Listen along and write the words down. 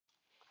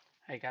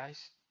Hey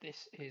guys,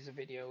 this is a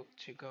video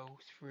to go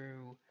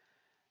through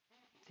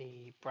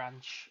the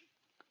branch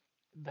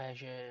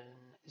version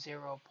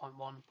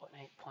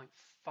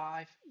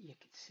 0.1.8.5. You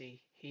can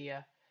see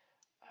here.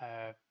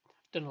 I've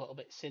done a little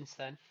bit since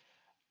then.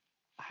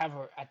 I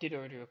did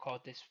already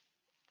record this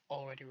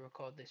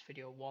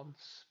video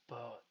once,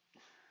 but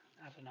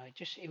I don't know,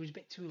 it was a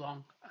bit too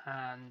long,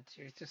 and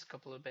there was just a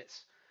couple of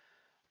bits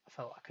I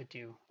felt I could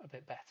do a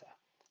bit better.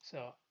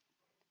 So,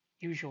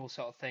 usual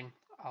sort of thing,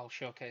 I'll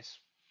showcase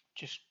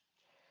just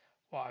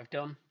what I've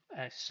done.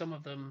 Some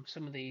of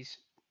these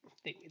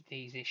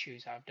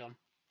issues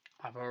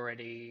I've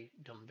already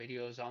done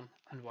videos on,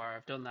 and where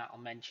I've done that,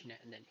 I'll mention it,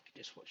 and then you can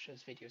just watch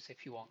those videos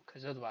if you want,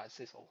 because otherwise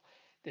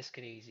this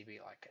could easily be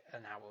like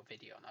an hour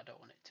video, and I don't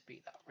want it to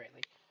be that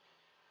really.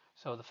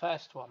 So the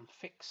first one,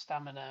 fix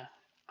stamina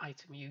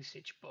item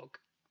usage bug.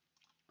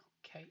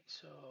 Okay,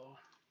 so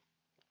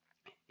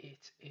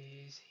it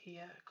is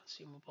here,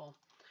 consumable.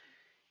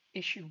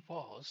 Issue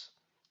was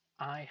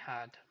I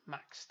had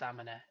max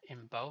stamina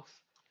in both.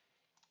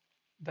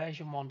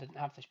 Version 1 didn't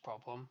have this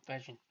problem.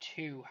 Version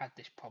 2 had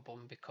this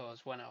problem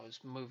because when I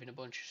was moving a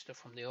bunch of stuff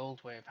from the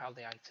old way of how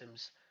the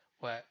items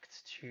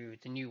worked to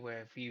the new way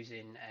of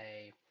using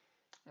a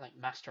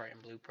master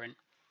item blueprint,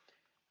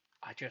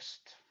 I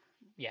just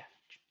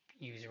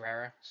user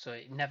error. So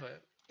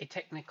it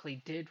technically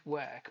did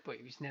work, but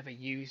it was never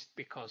used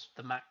because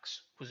the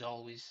max was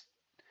always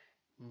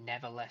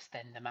never less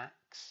than the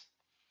max.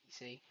 You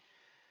see,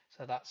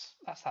 so that's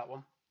that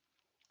one.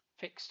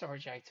 Fix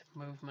storage item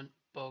movement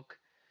bug.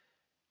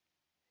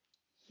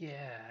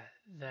 Yeah,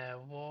 there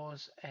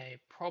was a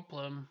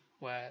problem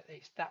where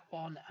it's that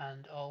one,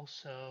 and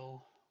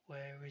also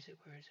where is it?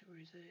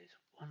 It's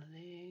one of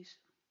these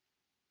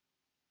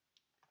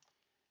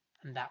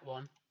and that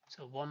one.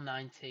 So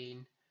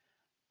 119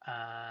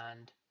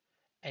 and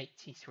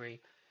 83.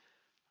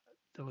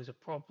 There was a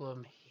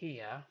problem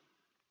here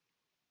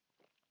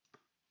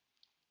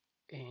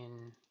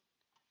in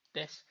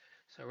this.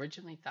 So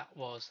originally that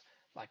was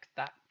like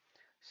that.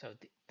 So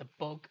the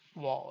bug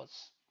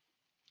was,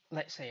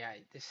 let's say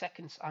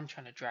I'm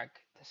trying to drag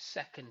the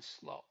second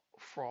slot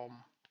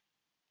from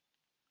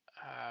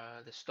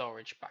the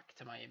storage back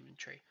to my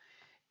inventory.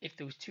 If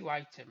there was two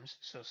items,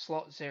 so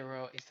slot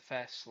 0 is the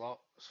first slot,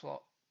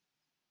 slot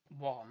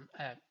 1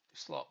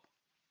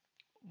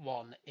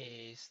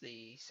 is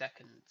the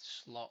second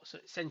slot. So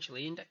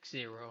essentially index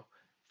 0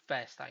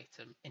 first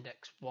item,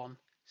 index 1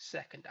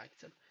 second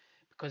item.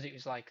 Because it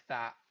was like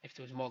that, if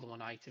there was more than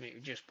one item, it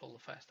would just pull the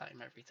first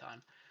item every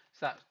time.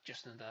 So that's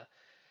just another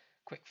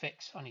quick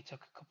fix. Only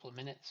took a couple of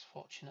minutes,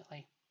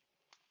 fortunately.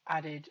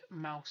 Added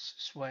mouse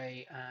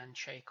sway and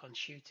shake on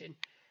shooting.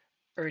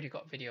 Already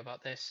got a video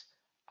about this.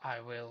 I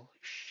will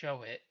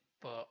show it,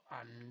 but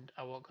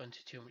I won't go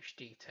into too much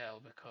detail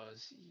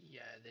because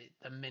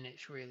the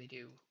minutes really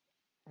do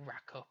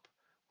rack up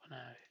when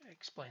I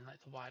explain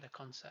like the wider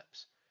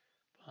concepts.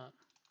 But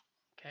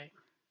okay,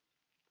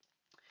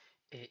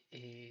 it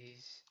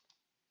is.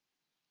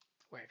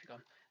 Where have you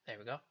gone? There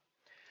we go.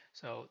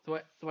 So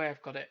the way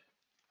I've got it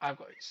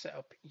set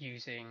up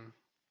using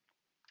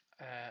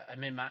a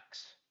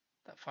min-max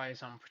that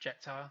fires on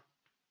projectile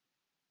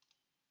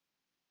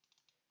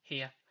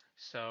here.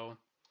 So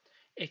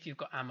if you've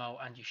got ammo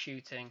and you're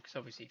shooting, because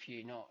obviously if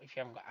you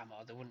haven't got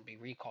ammo, there wouldn't be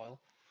recoil,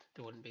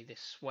 there wouldn't be this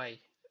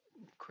sway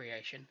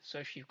creation. So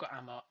if you've got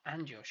ammo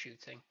and you're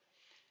shooting,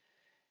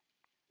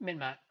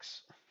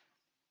 min-max,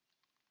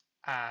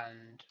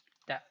 and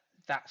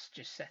that's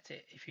just set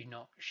it if you're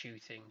not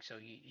shooting, so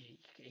you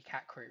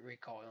can't create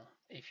recoil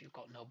if you've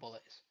got no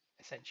bullets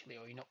essentially,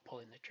 or you're not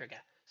pulling the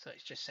trigger. So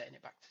it's just setting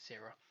it back to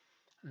 0,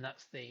 and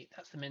that's the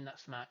min,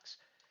 that's the max,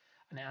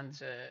 and it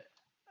adds a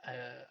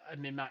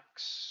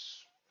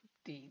min-max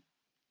to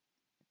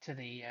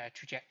the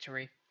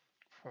trajectory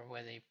for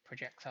where the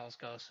projectiles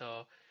go.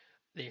 So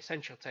the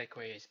essential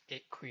takeaway is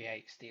it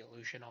creates the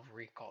illusion of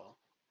recoil,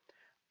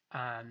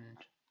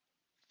 and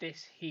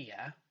this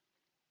here,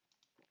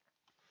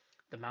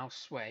 the mouse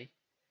sway,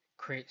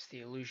 creates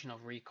the illusion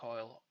of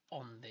recoil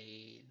on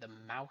the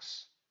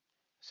mouse.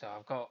 So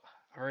I've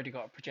already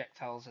got a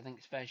projectiles, I think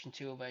it's version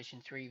 2 or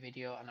version 3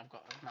 video, and I've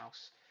got a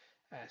mouse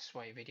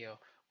sway video.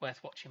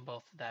 Worth watching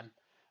both of them.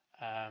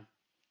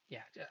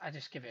 Yeah, I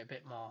just give it a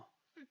bit more,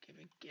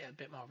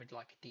 of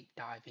like a deep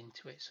dive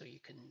into it, so you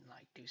can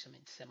like do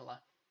something similar.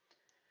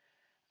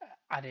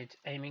 Added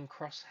aiming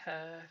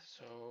crosshair,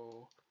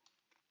 so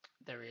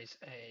there is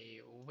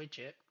a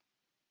widget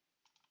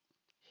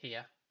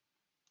here,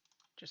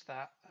 just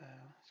that.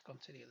 It's gone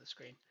to the other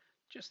screen,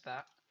 just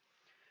that,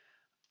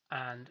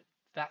 and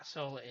that's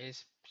all it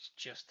is.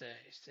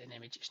 It's an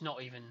image. It's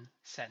not even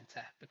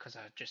center because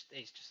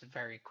it's just a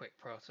very quick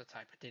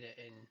prototype. I did it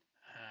in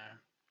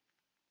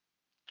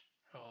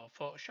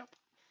Photoshop,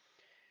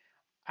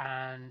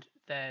 and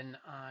then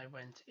I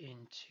went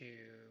into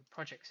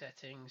project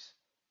settings.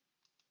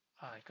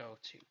 I go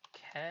to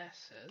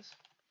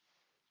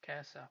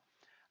cursor,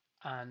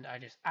 and I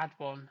just add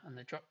one, and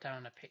the drop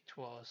down I picked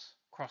was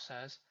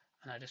crosshairs,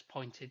 and I just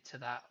pointed to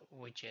that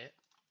widget.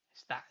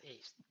 It's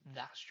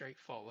that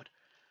straightforward.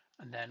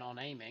 and then on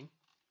aiming,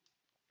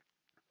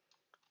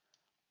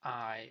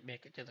 I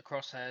make it do the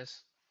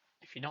crosshairs.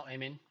 If you're not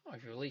aiming, or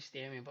if you release the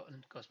aiming button,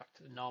 it goes back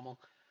to the normal.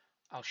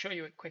 I'll show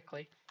you it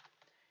quickly.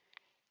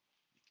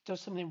 It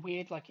does something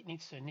weird, like it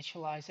needs to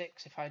initialize it,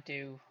 because if I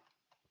do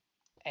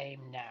aim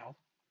now,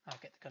 I'll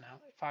get the gun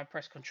out. If I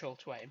press Control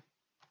to aim,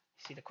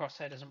 you see the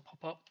crosshair doesn't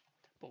pop up,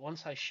 but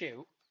once I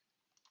shoot,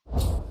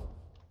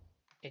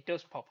 it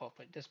does pop up,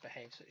 it does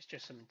behave, so it's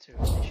just something to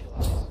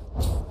initialize.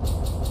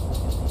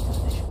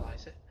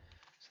 It.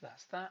 So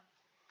that's that.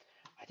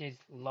 I did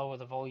lower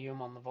the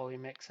volume on the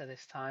volume mixer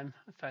this time.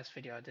 The first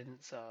video I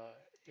didn't, so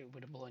it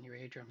would have blown your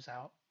eardrums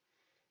out.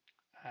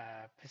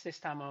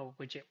 Persist Ammo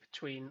Widget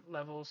between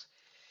levels.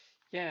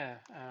 Yeah,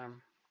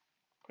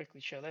 quickly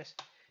show this.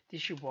 The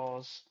issue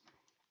was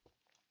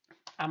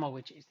Ammo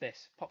Widget is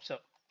this. Pops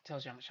up,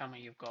 tells you how much ammo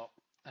you've got.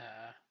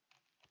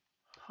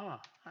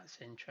 That's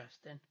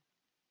interesting.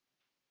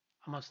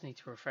 I must need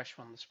to refresh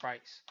one of the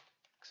sprites.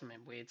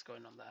 Something weird's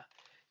going on there.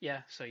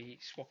 Yeah, so you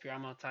swap your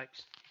ammo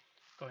types.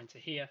 Go into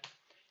here.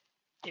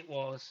 It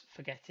was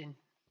forgetting.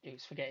 It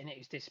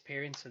was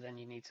disappearing. So then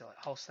you need to like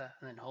holster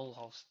and then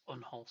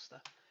unholster.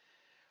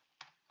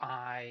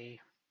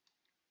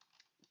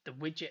 The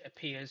widget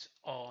appears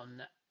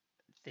on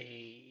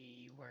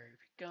the where have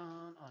we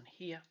gone on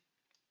here.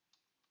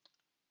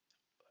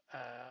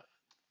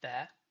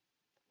 There,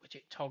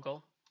 widget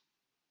toggle,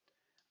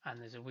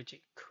 and there's a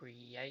widget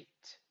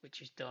create,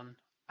 which is done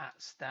at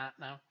start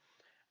now.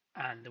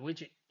 And the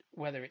widget,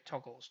 whether it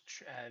toggles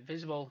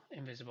visible,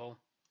 invisible,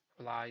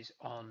 relies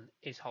on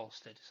is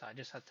holstered. So I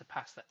just had to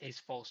pass that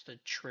is holstered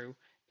true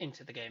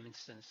into the game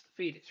instance to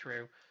feed it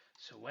through.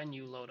 So when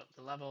you load up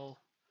the level,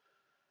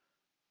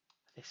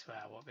 this way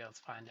I won't be able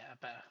to find it. I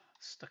better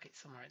stuck it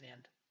somewhere at the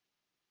end.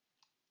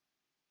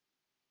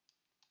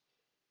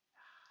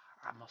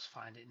 I must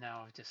find it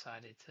now. I've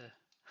decided to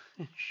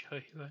show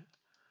you it.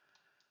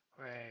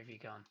 Where have you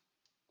gone?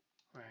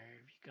 Where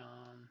have you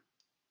gone?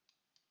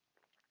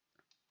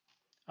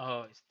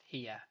 Oh, it's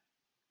here.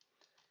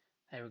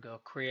 There we go.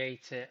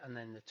 Create it and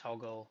then the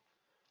toggle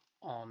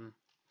on,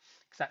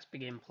 because that's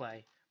begin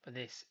play. But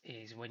this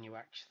is when you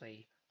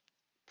actually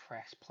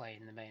press play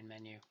in the main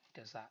menu. It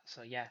does that.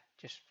 So yeah,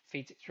 just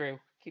feeds it through,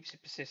 keeps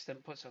it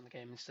persistent, puts it on the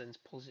game instance,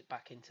 pulls it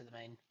back into the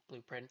main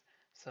blueprint.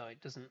 So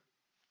it doesn't.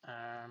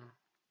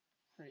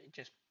 It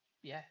just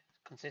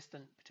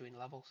consistent between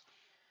levels.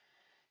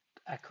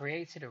 I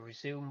created a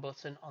resume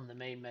button on the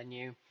main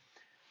menu.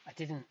 I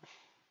didn't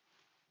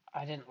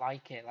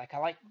like it. Like I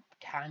like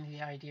kind of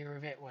the idea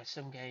of it, where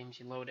some games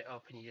you load it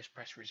up and you just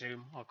press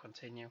resume or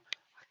continue.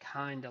 I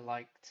kind of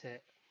liked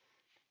it,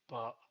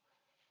 but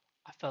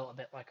I felt a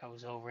bit like I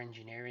was over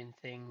engineering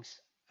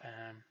things.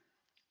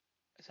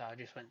 So I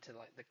just went to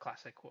like the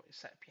classic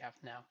setup you have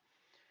now.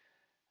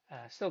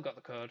 Still got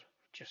the code,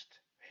 just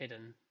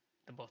hidden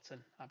the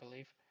button, I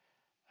believe.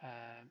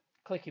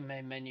 Clicking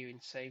main menu in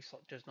save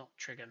slot does not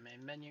trigger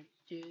main menu.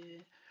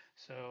 Yeah.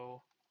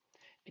 So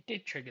it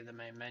did trigger the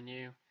main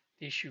menu.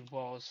 The issue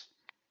was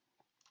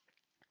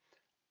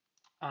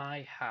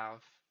I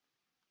have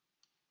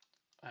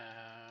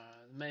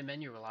the main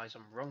menu relies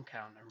on run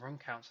count, and run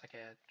count's like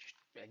just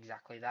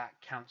exactly that,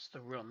 counts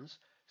the runs.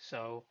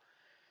 So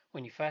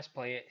when you first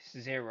play it,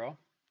 it's 0,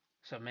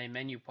 so main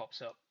menu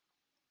pops up.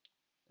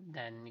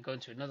 Then you go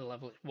into another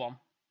level, it's 1,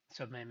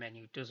 so main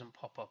menu doesn't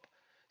pop up.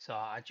 So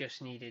I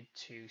just needed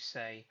to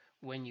say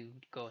when you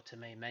go to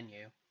main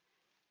menu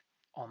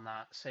on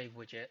that save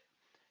widget,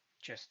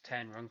 just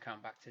turn run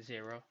count back to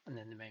 0, and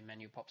then the main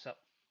menu pops up.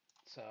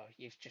 So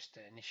it's just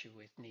an issue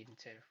with needing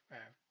to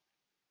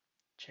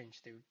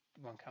change the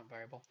run count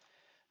variable.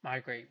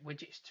 Migrate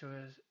widgets to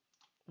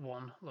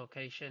one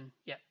location.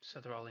 Yep, so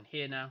they're all in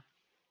here now.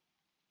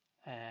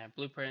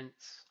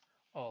 Blueprints,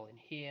 all in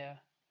here.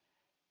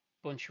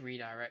 Bunch of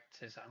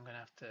redirectors that I'm going to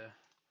have to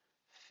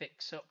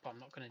fix up, but I'm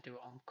not going to do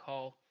it on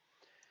call.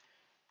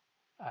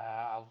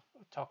 I'll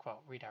talk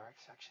about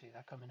redirects actually,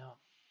 they're coming up.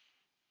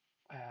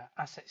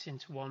 Assets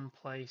into one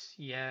place,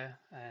 yeah.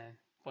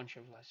 Bunch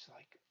of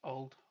like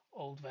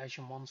old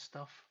version 1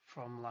 stuff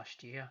from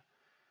last year.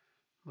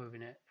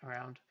 Moving it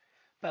around.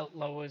 Belt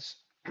lowers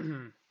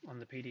on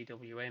the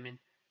PDW aiming.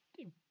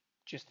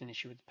 Just an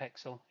issue with the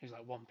pixel. He was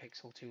like 1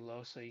 pixel too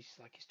low, so he's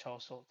like his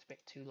torso looked a bit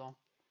too long.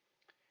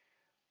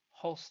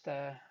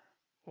 Holster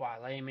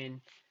while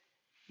aiming.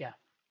 Yeah,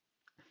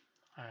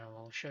 I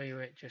will show you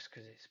it just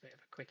because it's a bit of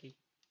a quickie.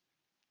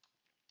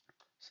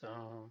 So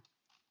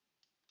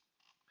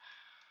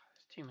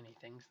there's too many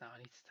things now. I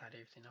need to tidy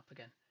everything up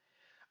again.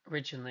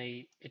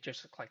 Originally, it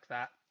just looked like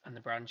that, and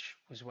the branch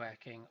was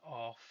working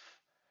off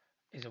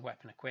is a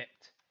weapon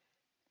equipped.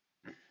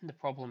 The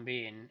problem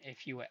being,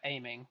 if you were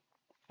aiming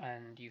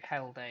and you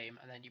held aim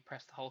and then you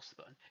press the holster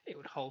button, it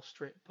would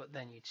holster it, but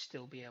then you'd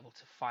still be able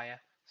to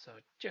fire. So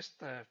just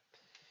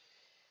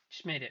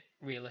made it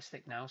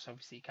realistic now. So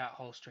obviously you can't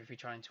holster if you're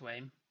trying to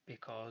aim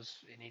because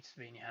it needs to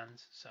be in your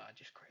hands. So I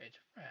just created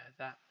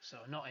that. So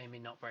not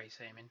aiming, not brace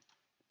aiming.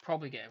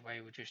 Probably get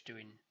away with just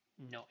doing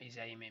not is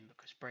aiming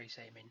because brace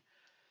aiming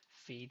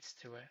feeds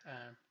to it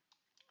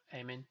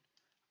aiming.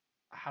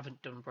 I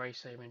haven't done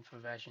brace aiming for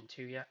version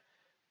 2 yet,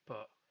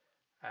 but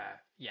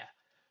yeah,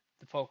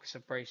 the focus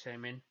of brace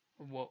aiming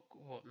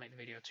won't make the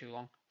video too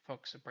long.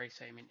 Focus of brace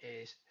aiming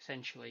is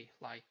essentially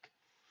like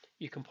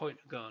you can point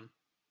a gun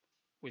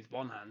with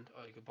one hand,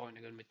 or you can point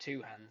a gun with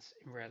two hands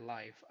in real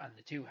life, and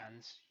the two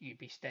hands you'd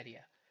be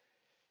steadier.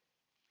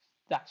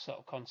 That sort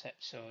of concept.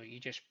 So you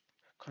just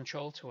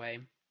control to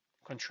aim,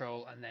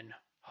 control and then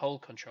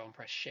hold control and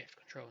press shift,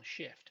 control and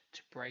shift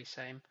to brace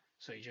aim.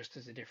 So you just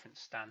as a different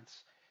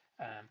stance.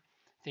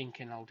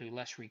 Thinking I'll do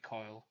less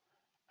recoil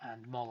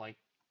and more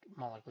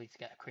likely to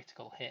get a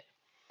critical hit.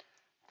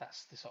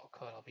 That's the sort of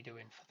code I'll be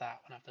doing for that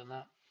when I've done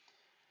that.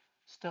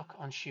 Stuck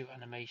on shoot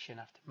animation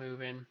after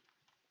moving.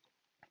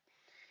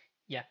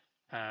 Yeah,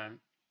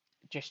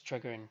 just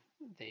triggering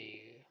the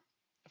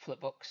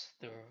flipbooks.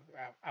 They were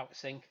out of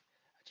sync.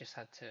 I just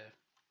had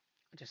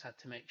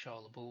to make sure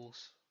all the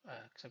bools,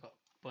 because I've got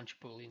a bunch of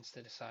booleans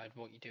to decide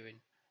what you're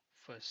doing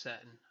for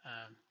certain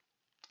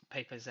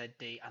paper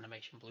ZD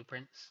animation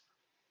blueprints.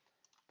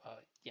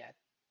 But yeah,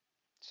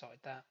 sorted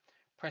that.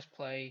 Press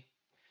play.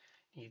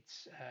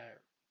 Needs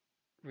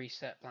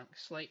reset blank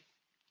slate.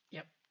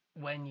 Yep.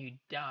 When you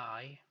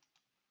die,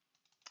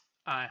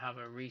 I have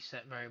a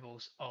reset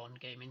variables on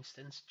game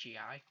instance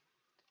GI.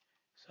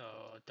 So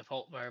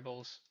default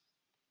variables,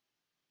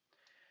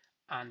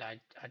 and I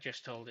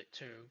just told it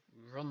to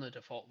run the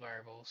default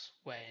variables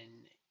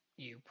when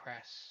you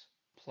press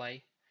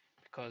play,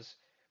 because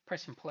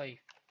pressing play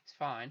is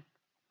fine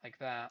like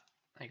that.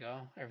 There you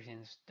go,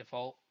 everything's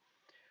default.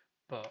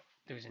 But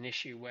there was an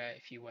issue where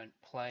if you went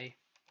play,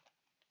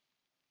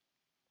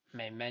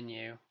 main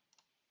menu,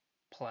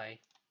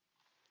 play,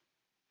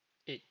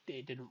 it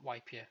didn't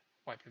wipe your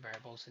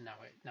variables, and now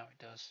it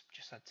does.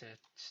 Just had to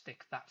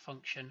stick that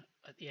function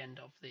at the end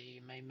of the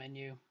main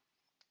menu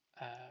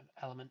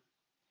element.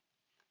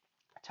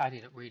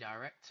 Tidied up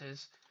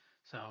redirectors.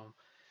 So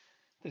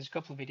there's a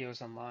couple of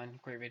videos online,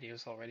 great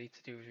videos already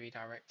to do with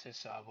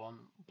redirectors, so I won't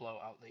blow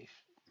out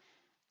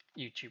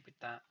the YouTube with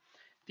that.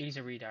 These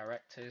are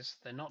redirectors.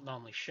 They're not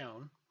normally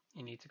shown.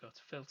 You need to go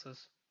to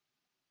filters,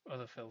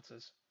 other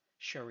filters,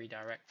 show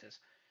redirectors.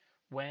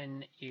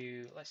 When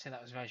you, let's say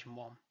that was version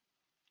 1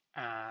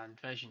 and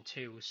version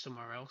 2 was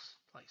somewhere else,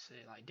 like say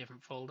like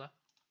different folder.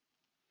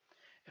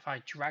 If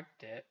I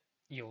dragged it,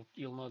 you'll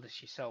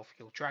notice yourself,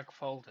 you'll drag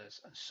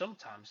folders and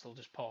sometimes they'll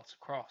just port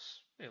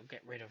across. It'll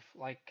get rid of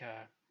like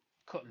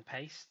cut and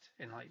paste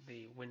in like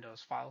the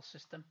Windows file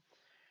system.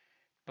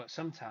 But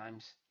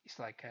sometimes it's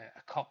like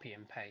a copy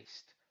and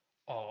paste,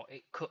 or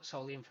it cuts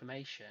all the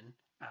information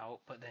out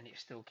but then it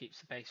still keeps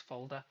the base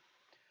folder.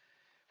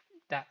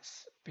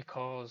 That's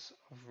because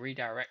of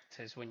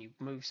redirectors. When you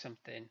move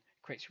something, it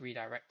creates a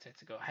redirector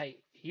to go, hey,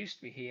 it used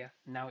to be here,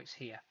 now it's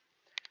here.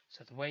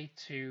 So the way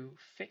to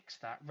fix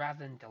that, rather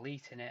than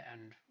deleting it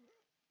and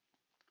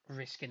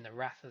risking the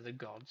wrath of the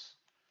gods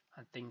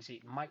and things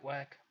that might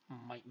work,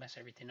 might mess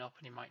everything up,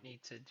 and you might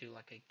need to do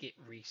like a git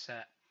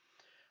reset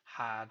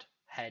hard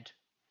head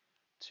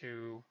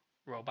to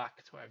roll back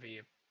to whatever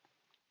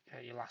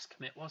your last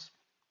commit was.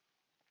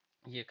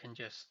 You can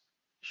just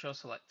show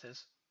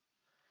selectors,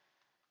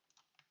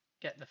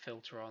 get the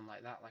filter on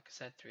like that, like I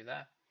said, through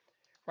there.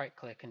 Right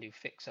click and do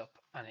fix up,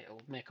 and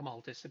it'll make them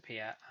all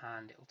disappear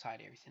and it'll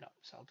tidy everything up.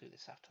 So I'll do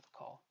this after the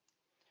call.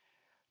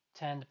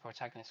 Turn the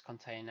protagonist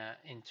container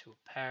into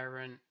a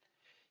parent.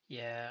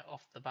 Yeah,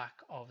 off the back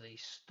of the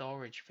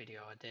storage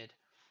video I did.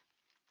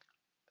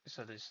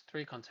 So there's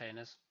 3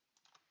 containers.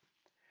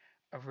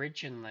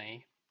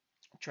 Originally,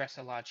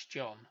 Dresser Large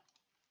John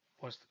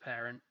was the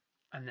parent,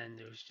 and then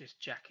there was just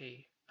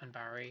Jackie and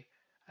Barry.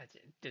 I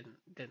didn't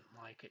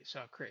like it, so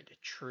I created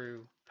a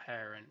true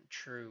parent,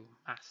 true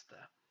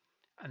master,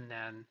 and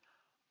then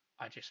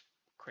I just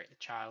created a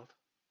child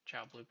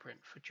blueprint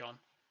for John,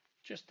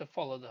 just to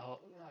follow the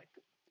whole like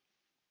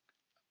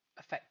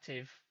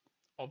effective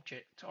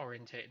object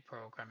oriented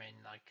programming,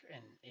 like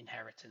in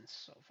inheritance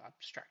sort of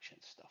abstraction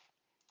stuff.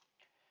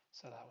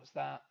 So that was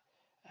that.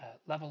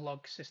 Level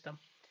log system.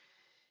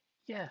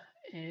 Yeah,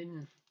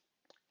 in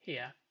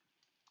here,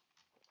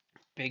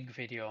 big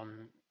video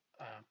on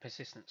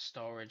persistent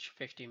storage,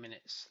 15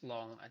 minutes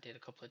long. I did a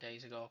couple of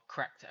days ago.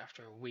 Cracked it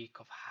after a week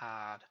of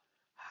hard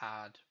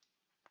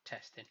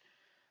testing.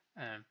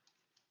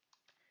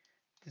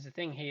 There's a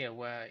thing here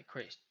where it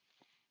creates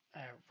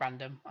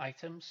random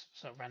items,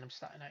 so random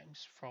starting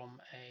items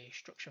from a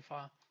structure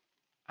file,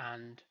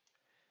 and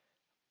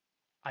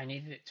I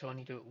needed it to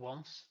only do it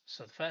once.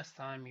 So the first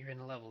time you're in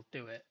a level,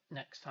 do it.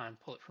 Next time,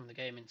 pull it from the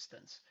game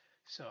instance.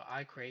 So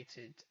I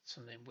created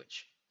something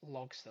which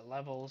logs the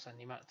levels and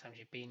the amount of times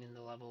you've been in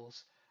the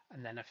levels,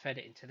 and then I fed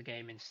it into the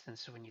game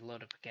instance, so when you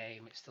load up a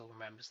game it still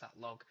remembers that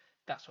log.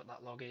 That's what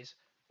that log is.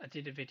 I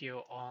did a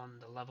video on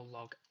the level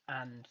log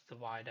and the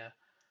wider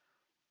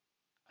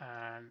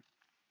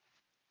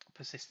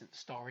persistent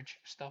storage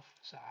stuff,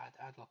 so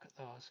I'd look at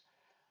those.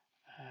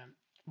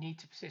 Need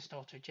to persist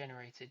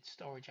auto-generated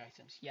storage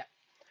items. Yeah,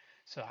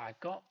 so I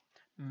got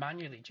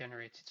manually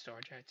generated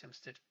storage items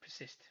to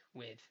persist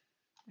with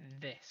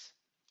this,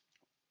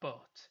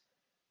 but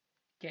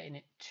getting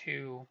it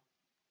to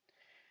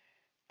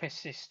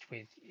persist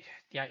with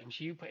the items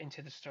you put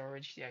into the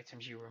storage, the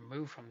items you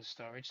remove from the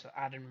storage, so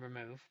add and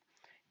remove,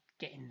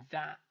 getting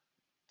that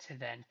to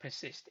then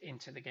persist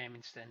into the game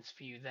instance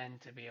for you then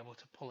to be able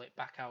to pull it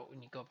back out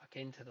when you go back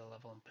into the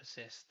level and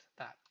persist.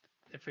 That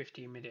the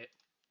 15-minute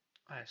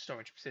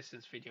storage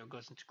persistence video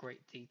goes into great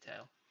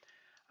detail.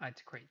 I had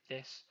to create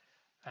this.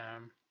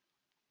 I'll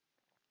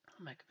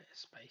make a bit of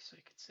space so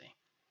you can see.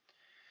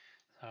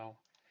 So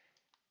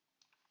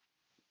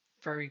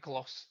very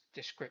gloss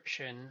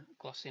description,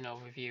 glossing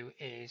overview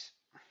is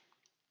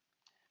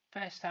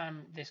first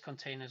time this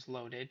container is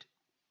loaded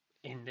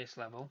in this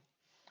level,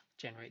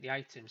 generate the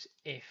items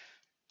if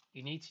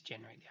you need to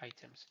generate the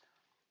items.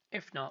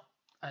 If not,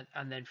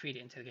 and then feed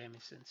it into the game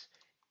instance.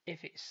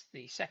 If it's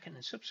the second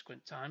and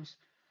subsequent times,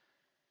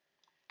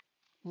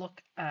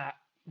 look at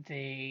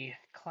the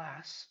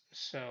class.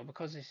 So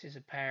because this is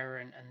a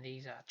parent and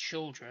these are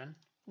children,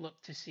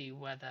 look to see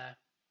whether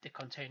the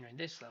container in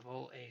this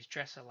level is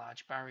dresser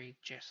large Barry,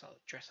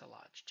 dresser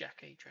large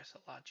Jackie, dresser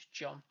large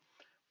John,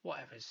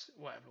 whatever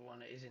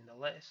one it is in the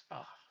list.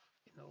 Oh,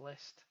 in the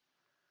list.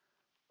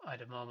 I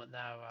had a moment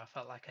there where I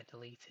felt like I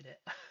deleted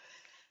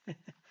it.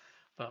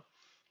 But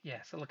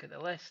yeah, so look at the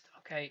list.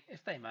 Okay,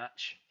 if they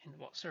match in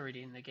what's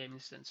already in the game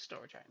instance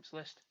storage items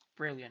list,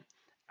 brilliant.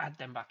 Add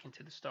them back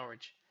into the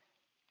storage.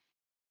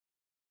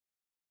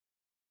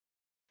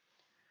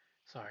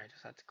 Sorry, I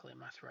just had to clear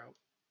my throat.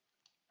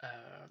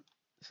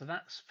 So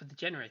that's for the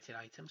generated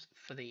items.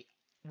 For the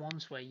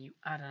ones where you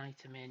add an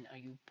item in or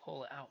you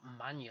pull it out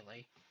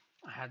manually,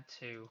 I had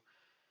to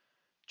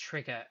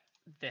trigger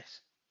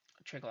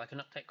like an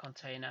update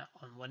container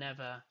on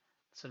whenever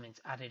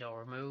something's added or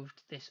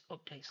removed. This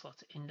update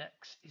slot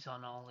index is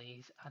on all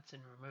these adds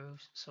and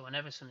removes. So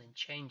whenever something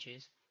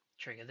changes,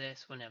 trigger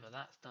this. Whenever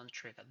that's done,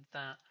 trigger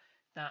that.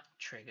 That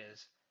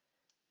triggers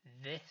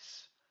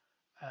this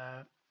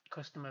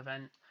custom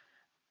event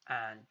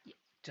and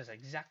does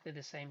exactly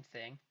the same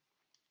thing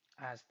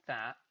as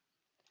that,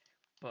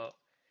 but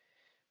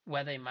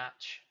where they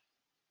match,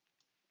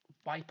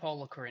 wipe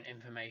all the current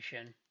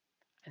information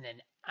and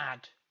then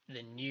add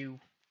the new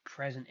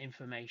present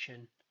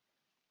information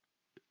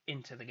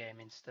into the game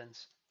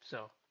instance.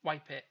 So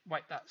wipe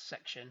that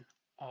section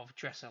of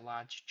dresser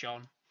large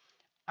John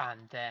and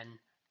then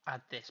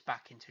add this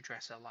back into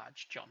dresser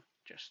large John,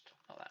 just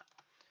like that.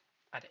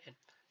 Add it in.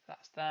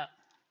 That's that.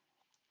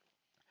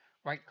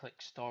 Right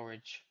click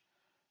storage.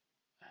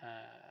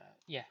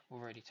 Yeah,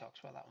 we've already talked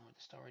about that one with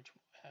the storage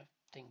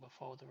thing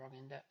before, the wrong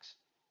index.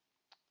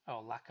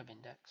 Oh, lack of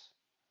index.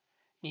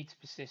 Need to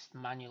persist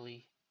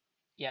manually.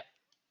 Yep,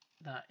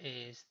 that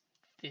is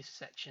this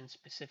section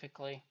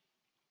specifically.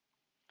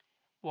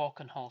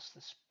 Walk and holster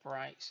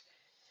sprites.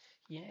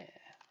 Yeah,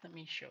 let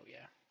me show you.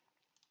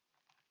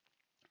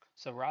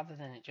 So rather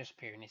than it just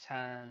appear in his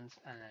hands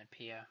and then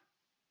appear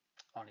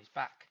on his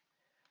back,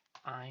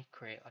 I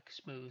create like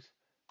a smooth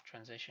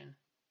transition,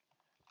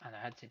 and I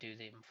had to do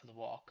them for the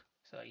walk.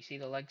 So you see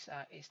the legs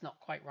it's not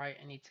quite right.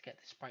 I need to get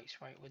the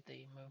sprites right with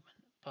the movement,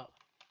 but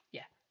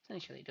yeah,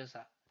 essentially it does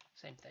that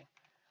same thing,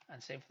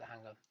 and same for the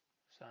handgun.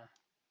 So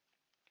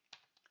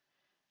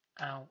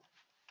out,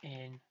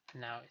 in,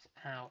 now it's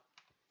out,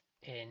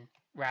 in,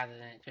 rather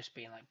than it just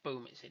being like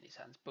boom, it's in his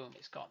hands, boom,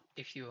 it's gone.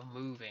 If you were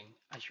moving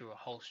as you were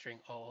holstering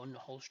or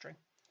unholstering,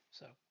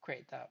 so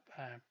create that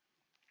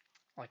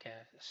like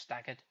a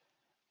staggered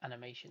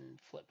animation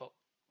flip up,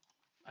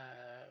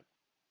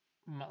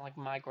 like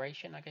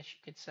migration, I guess you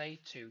could say,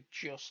 to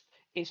just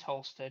is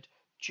holstered,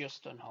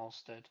 just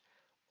unholstered,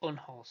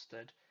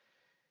 unholstered,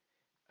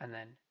 and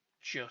then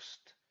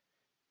just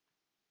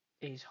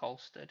is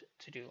holstered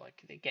to do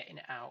like the getting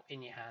it out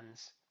in your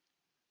hands,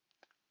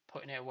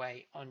 putting it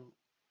away on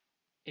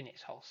in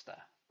its holster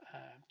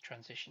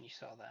transition you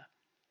saw there.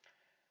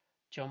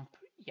 Jump,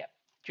 yep,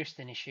 just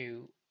an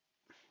issue.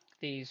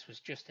 These was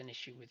just an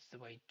issue with the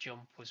way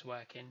jump was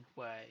working,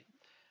 where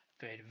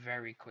they had a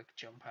very quick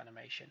jump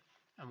animation,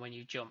 and when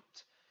you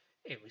jumped,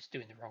 it was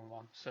doing the wrong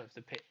one. So if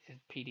the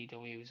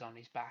PDW was on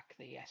his back,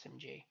 the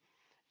SMG,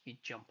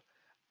 you'd jump,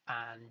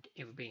 and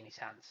it would be in his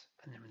hands,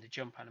 and then when the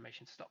jump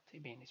animation stopped,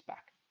 it'd be in his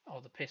back.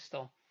 Or the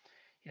pistol,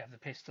 you'd have the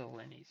pistol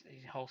in his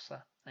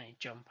holster, and he'd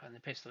jump, and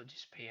the pistol would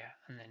disappear,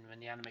 and then when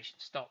the animation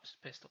stops,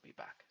 the pistol would be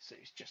back. So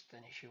it's just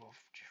an issue of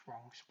just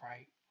wrong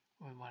sprite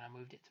when I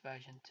moved it to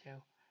version 2.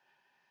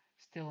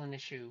 Still an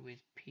issue with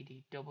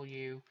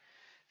PDW.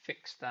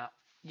 Fixed that.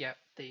 Yeah,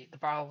 the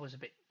barrel was a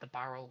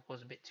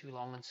bit too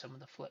long on some of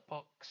the flip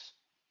books,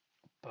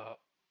 but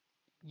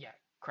yeah,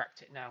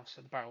 cracked it now,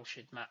 so the barrel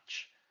should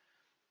match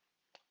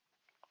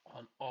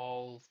on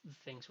all the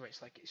things where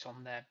it's like it's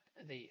on there,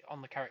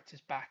 on the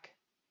character's back.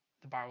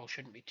 The barrel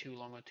shouldn't be too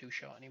long or too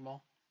short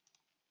anymore.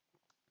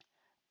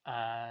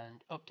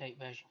 And update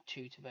version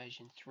 2 to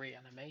version 3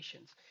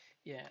 animations.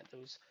 Yeah, there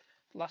was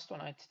the last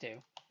one I had to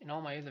do. In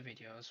all my other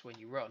videos, when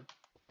you run,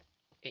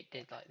 it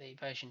did like the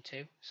version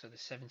 2, so the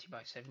 70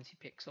 by 70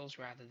 pixels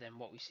rather than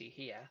what we see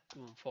here,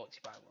 140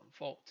 by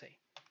 140.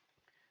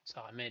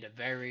 So I made a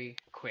very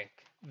quick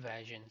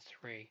version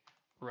 3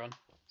 run,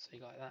 so you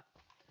got that.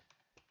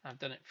 I've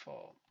done it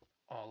for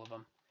all of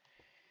them.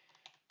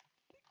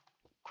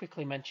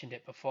 quickly mentioned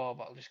it before,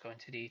 but I'll just go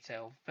into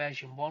detail.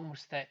 Version 1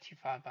 was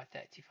 35 by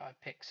 35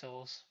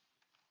 pixels,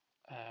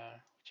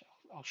 which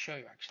I'll show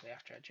you actually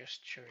after I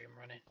just show you him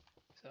running.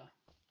 So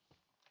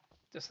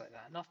just like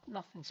that,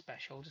 nothing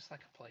special, just like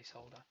a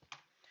placeholder.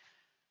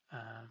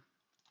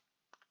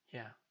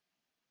 Yeah,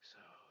 so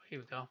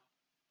here we go.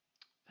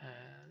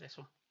 This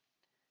one.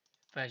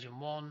 Version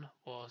 1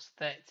 was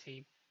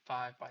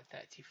 35 by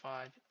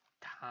 35,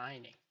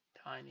 tiny.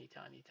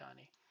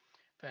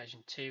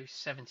 Version 2,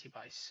 70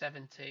 by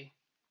 70.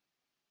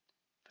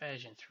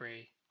 Version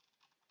 3,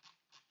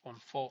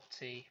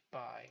 140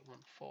 by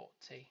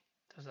 140.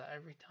 Does that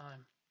every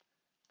time?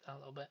 That a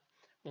little bit.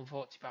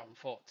 140 by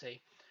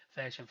 140.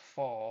 Version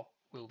 4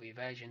 will be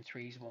version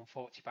 3's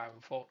 140 by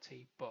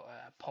 140, but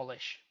a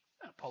polish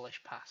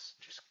pass,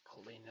 just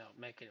clean it up,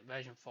 make it.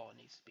 Version 4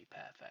 needs to be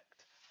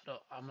perfect.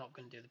 I'm not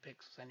going to do the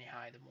pixels any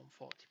higher than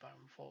 140 by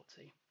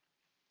 140.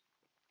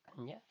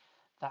 And yeah,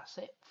 that's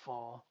it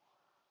for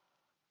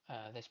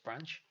this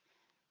branch.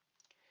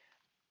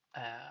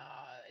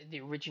 The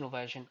original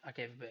version, I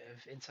gave a bit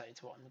of insight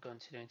into what I'm going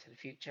to do into the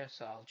future,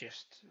 so I'll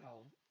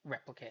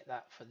replicate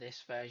that for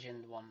this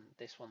version,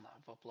 this one that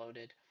I've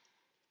uploaded.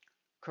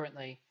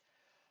 Currently,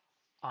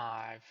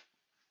 I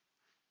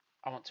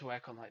want to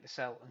work on like the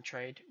sell and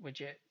trade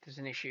widget. There's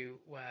an issue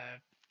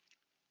where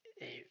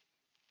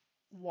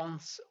one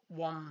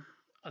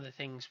of the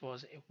things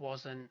was it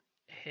wasn't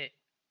hit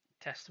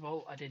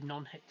testable. I did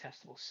non-hit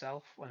testable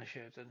self when I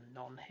should have done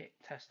non-hit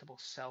testable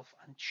self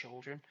and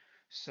children.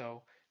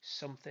 So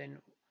something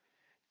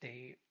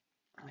the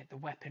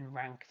weapon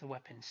rank, the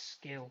weapon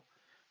skill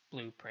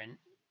blueprint,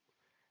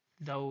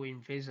 though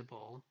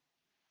invisible,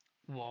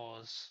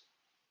 was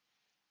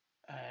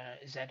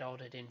Z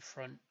ordered in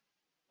front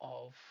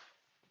of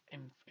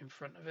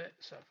it.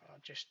 So if I'll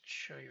just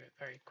show you it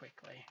very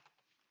quickly.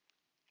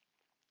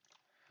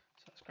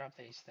 So let's grab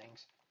these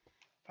things.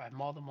 If I have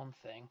more than one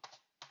thing,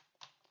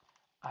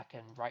 I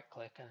can right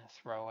click and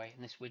throw away,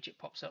 and this widget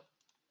pops up.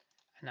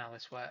 And now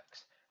this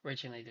works.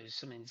 Originally there was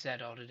something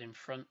Z ordered in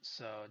front,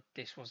 so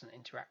this wasn't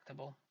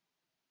interactable.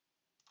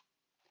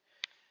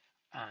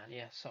 And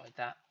yeah, sorted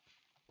that.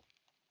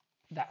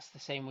 That's the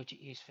same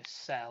widget used for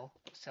sell,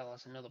 but sell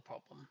has another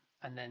problem.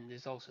 And then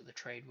there's also the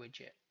trade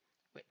widget,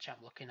 which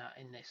I'm looking at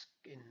in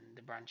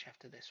the branch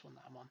after this one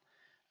that I'm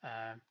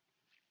on.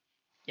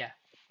 Yeah,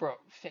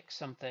 fixed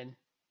something,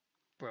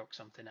 broke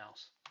something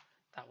else.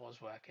 That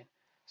was working.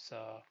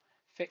 So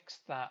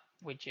fixed that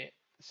widget,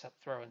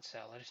 throw and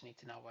sell. I just need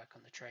to now work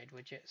on the trade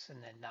widgets,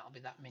 and then that'll be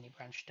that mini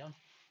branch done.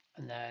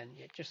 And then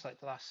yeah, just like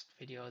the last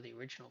video, the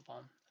original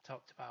one, I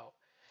talked about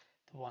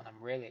the one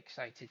I'm really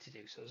excited to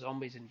do. So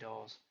zombies and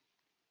doors.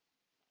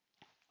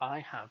 I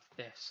have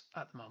this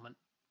at the moment.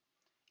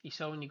 You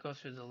saw when you go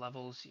through the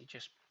levels, it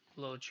just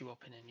loads you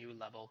up in a new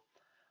level.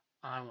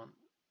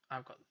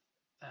 I've got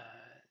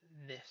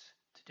this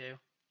to do.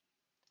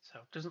 So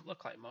it doesn't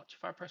look like much.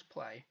 If I press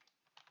play,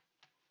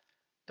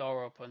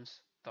 door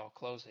opens, door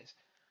closes.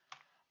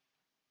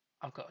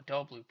 I've got a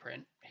door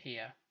blueprint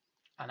here,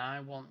 and I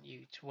want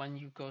you to, when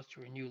you go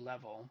through a new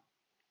level,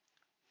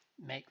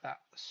 make that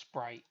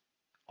sprite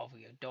of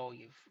your door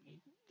you've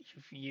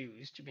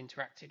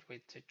interacted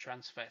with to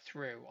transfer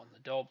through on the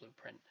door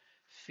blueprint,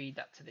 feed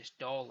that to this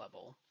door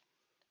level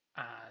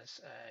as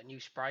a new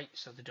sprite,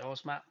 so the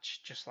doors match,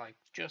 just like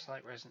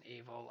Resident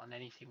Evil, and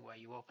anything where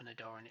you open a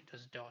door and it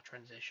does a door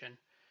transition,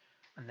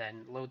 and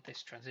then load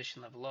this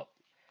transition level up,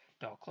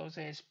 door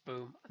closes,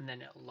 boom, and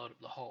then it'll load up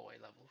the hallway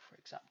level, for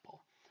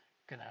example.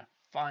 Gonna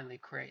finally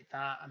create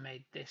that. I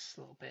made this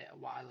little bit a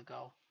while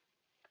ago.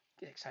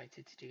 Get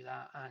excited to do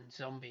that. And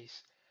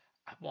zombies,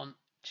 I want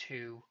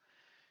to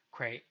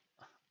create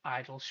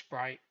idle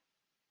sprites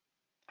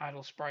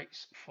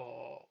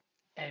for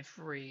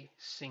every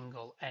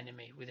single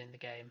enemy within the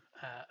game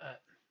at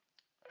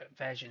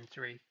version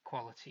 3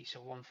 quality, so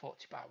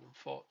 140 by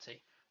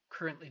 140.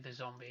 Currently the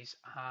zombies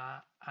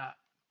are at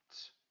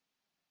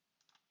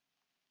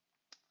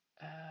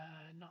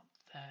not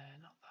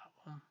that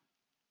one.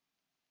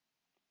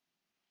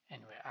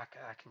 Anyway, I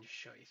can just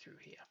show you through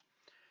here.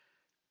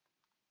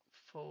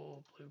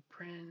 Full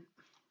blueprint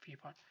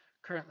viewpoint.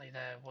 Currently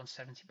they're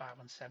 170 by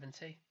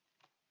 170.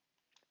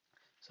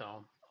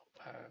 So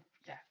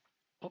yeah,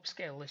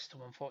 upscale list to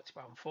 140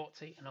 by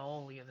 140, and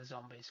all the other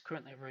zombies.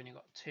 Currently I've only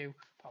got 2,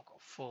 but I've got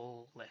a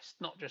full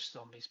list. Not just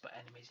zombies, but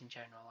enemies in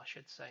general, I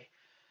should say.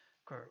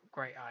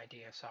 Great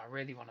idea. So I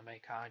really want to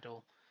make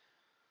idle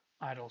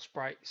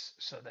sprites,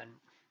 so then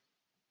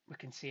we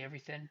can see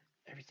everything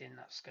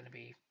that's going to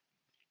be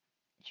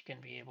you're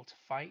going to be able to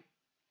fight.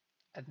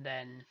 And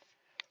then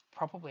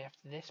probably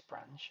after this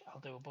branch,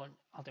 I'll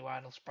do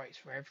idle sprites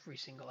for every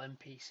single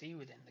NPC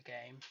within the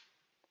game.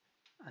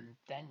 And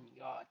then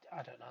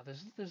I don't know.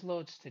 There's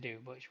loads to do,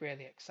 but it's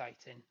really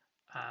exciting,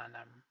 and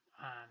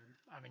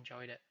I've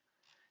enjoyed it.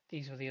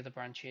 These are the other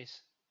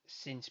branches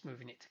since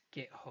moving it to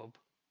GitHub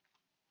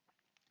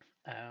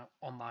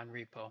online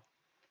repo.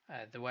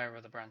 There were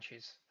other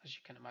branches, as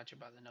you can imagine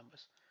by the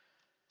numbers.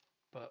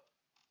 But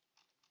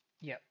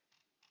yeah,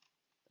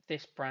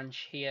 this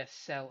branch here,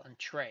 sell and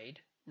trade,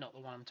 not the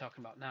one I'm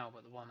talking about now,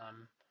 but the one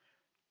I'm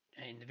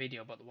in the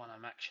video, but the one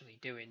I'm actually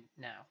doing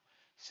now.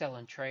 Sell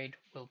and trade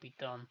will be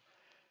done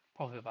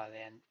probably by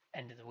the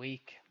end of the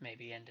week,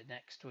 maybe end of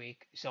next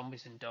week.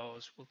 Zombies and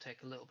doors will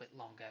take a little bit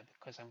longer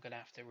because I'm going to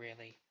have to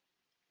really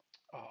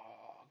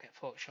get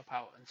Photoshop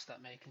out and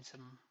start making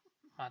some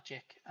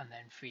magic and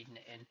then feeding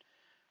it in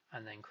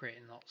and then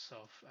creating lots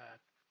of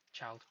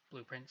child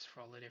blueprints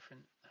for all the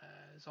different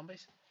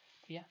zombies.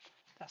 But yeah,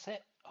 that's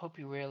it. Hope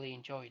you really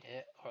enjoyed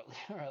it,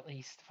 or at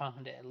least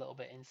found it a little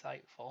bit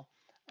insightful.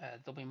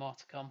 There'll be more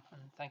to come,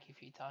 and thank you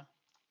for your time.